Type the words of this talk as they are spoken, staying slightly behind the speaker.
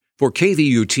For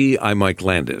KVUT, I'm Mike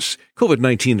Landis.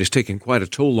 COVID-19 has taken quite a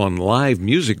toll on live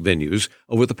music venues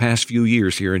over the past few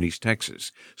years here in East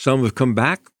Texas. Some have come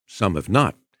back, some have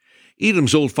not.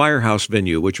 Edom's old Firehouse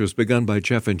venue, which was begun by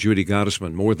Jeff and Judy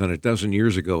Gottesman more than a dozen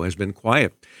years ago, has been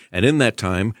quiet, and in that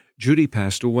time, Judy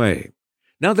passed away.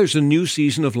 Now there's a new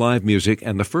season of live music,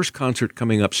 and the first concert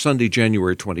coming up Sunday,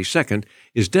 January 22nd,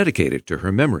 is dedicated to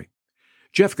her memory.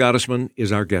 Jeff Gottesman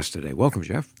is our guest today. Welcome,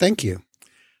 Jeff. Thank you.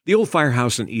 The old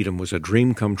Firehouse in Edom was a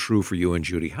dream come true for you and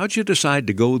Judy. How'd you decide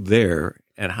to go there,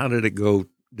 and how did it go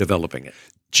developing it?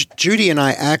 Judy and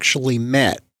I actually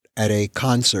met at a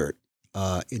concert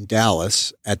in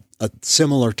Dallas at a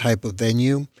similar type of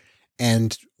venue,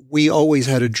 and we always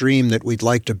had a dream that we'd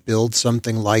like to build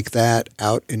something like that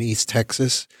out in East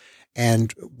Texas.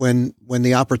 And when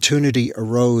the opportunity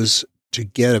arose to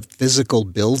get a physical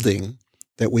building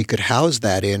that we could house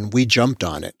that in, we jumped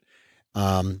on it.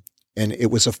 And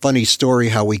it was a funny story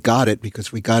how we got it,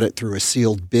 because we got it through a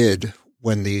sealed bid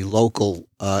when the local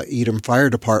Edom Fire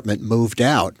Department moved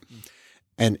out.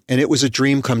 And it was a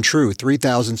dream come true,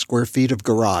 3,000 square feet of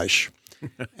garage.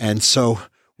 And so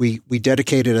we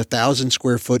dedicated 1,000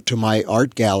 square foot to my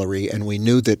art gallery, and we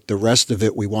knew that the rest of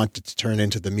it we wanted to turn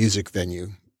into the music venue,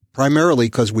 primarily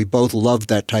because we both loved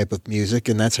that type of music,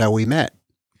 and that's how we met.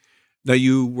 Now,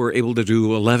 you were able to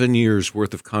do 11 years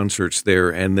worth of concerts there,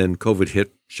 and then COVID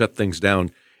hit, shut things down.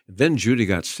 Then Judy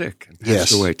got sick and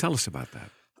passed away. Tell us about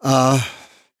that.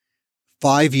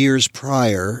 5 years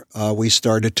prior, we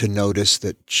started to notice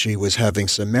that she was having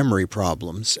some memory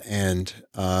problems, and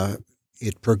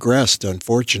it progressed,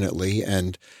 unfortunately.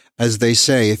 And as they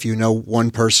say, if you know one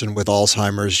person with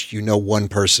Alzheimer's, you know one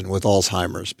person with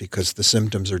Alzheimer's, because the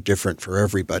symptoms are different for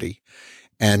everybody.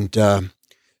 And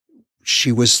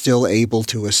she was still able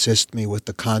to assist me with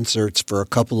the concerts for a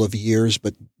couple of years,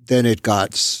 but then it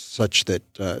got such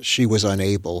that she was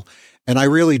unable. And I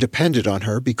really depended on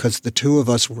her, because the two of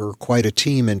us were quite a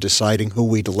team in deciding who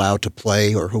we'd allow to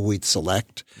play or who we'd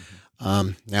select.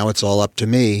 Now it's all up to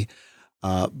me.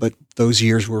 But those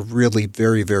years were really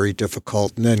very, very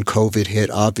difficult. And then COVID hit,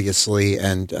 obviously,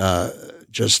 and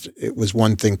it was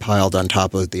one thing piled on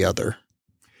top of the other.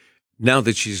 Now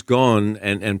that she's gone,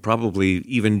 and probably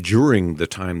even during the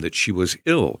time that she was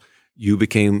ill, you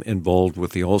became involved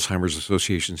with the Alzheimer's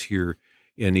associations here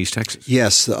in East Texas.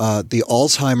 Yes, the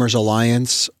Alzheimer's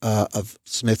Alliance of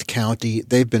Smith County,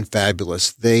 they've been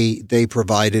fabulous. They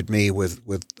provided me with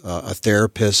a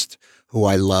therapist who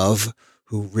I love,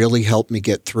 who really helped me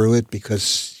get through it,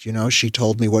 because, she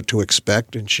told me what to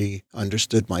expect and she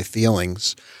understood my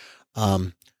feelings.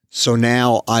 So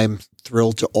now I'm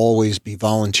thrilled to always be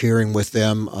volunteering with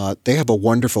them. They have a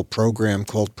wonderful program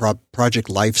called Project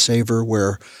Lifesaver,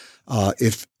 where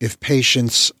if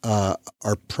patients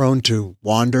are prone to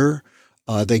wander,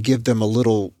 they give them a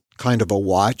little kind of a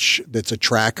watch that's a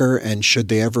tracker, and should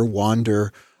they ever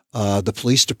wander, the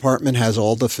police department has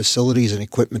all the facilities and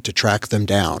equipment to track them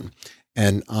down.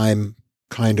 And I'm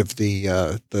kind of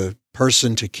the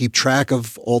person to keep track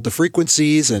of all the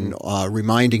frequencies and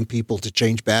reminding people to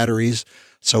change batteries.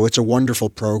 So it's a wonderful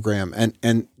program,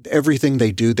 and everything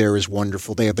they do there is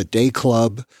wonderful. They have a day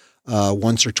club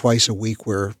once or twice a week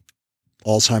where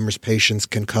Alzheimer's patients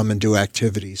can come and do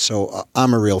activities. So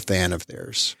I'm a real fan of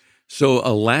theirs. So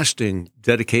a lasting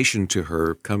dedication to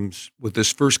her comes with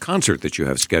this first concert that you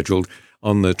have scheduled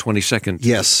on the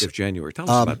 22nd of January. Tell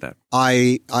us about that.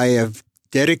 I have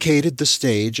dedicated the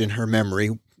stage in her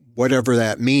memory, whatever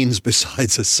that means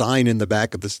besides a sign in the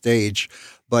back of the stage.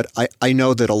 But I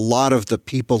know that a lot of the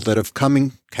people that have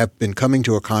been coming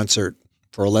to a concert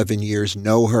for 11 years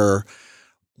know her,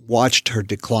 watched her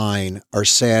decline, are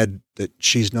sad that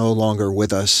she's no longer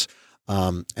with us.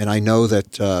 And I know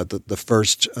that the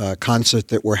first concert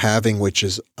that we're having, which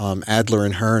is Adler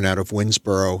and Hearn out of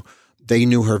Winsboro, they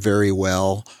knew her very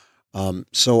well.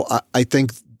 So I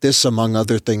think this, among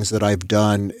other things that I've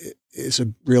done, is a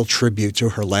real tribute to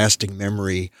her lasting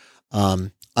memory.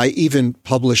 I even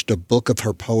published a book of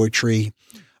her poetry,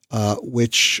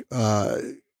 which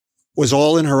was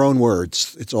all in her own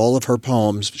words. It's all of her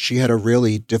poems. She had a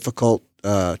really difficult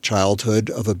childhood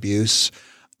of abuse,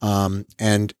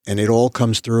 and it all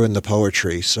comes through in the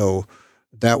poetry. So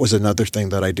that was another thing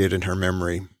that I did in her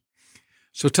memory.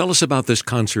 So tell us about this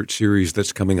concert series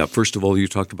that's coming up. First of all, you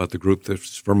talked about the group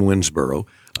that's from Winsboro,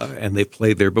 and they've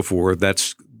played there before.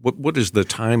 That's what is the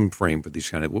time frame for these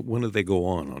kind of? When do they go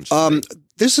on Sunday?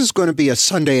 This is going to be a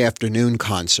Sunday afternoon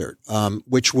concert,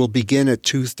 which will begin at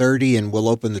 2:30 and we'll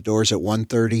open the doors at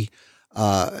 1:30.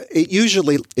 It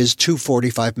usually is two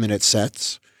 45-minute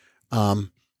sets.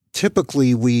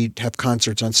 Typically, we have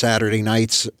concerts on Saturday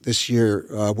nights. This year,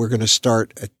 we're going to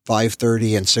start at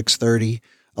 5:30 and 6:30,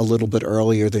 a little bit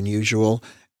earlier than usual.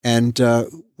 And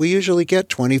we usually get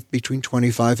between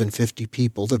 25 and 50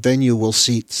 people. The venue will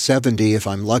seat 70 if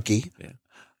I'm lucky. Yeah.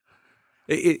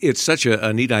 It's such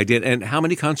a neat idea. And how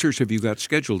many concerts have you got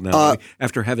scheduled now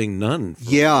after having none?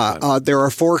 There are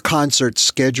 4 concerts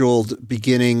scheduled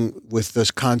beginning with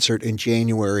this concert in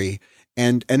January.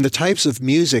 And the types of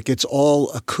music, it's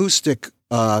all acoustic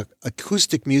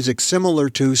music similar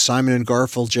to Simon and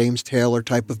Garfunkel, James Taylor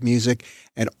type of music.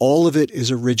 And all of it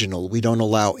is original. We don't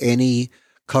allow any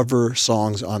cover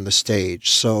songs on the stage.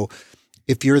 So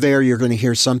if you're there, you're going to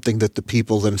hear something that the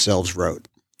people themselves wrote.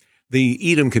 The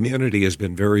Edom community has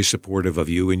been very supportive of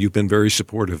you, and you've been very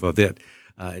supportive of it.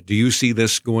 Do you see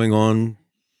this going on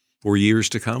for years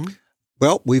to come?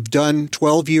 Well, we've done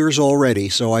 12 years already,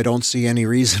 so I don't see any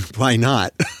reason why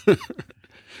not.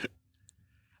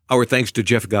 Our thanks to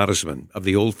Jeff Gottesman of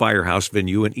the Old Firehouse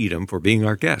venue in Edom for being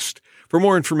our guest. For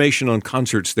more information on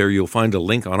concerts there, you'll find a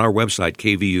link on our website,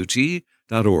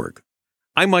 kvut.org.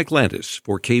 I'm Mike Landis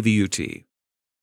for KVUT.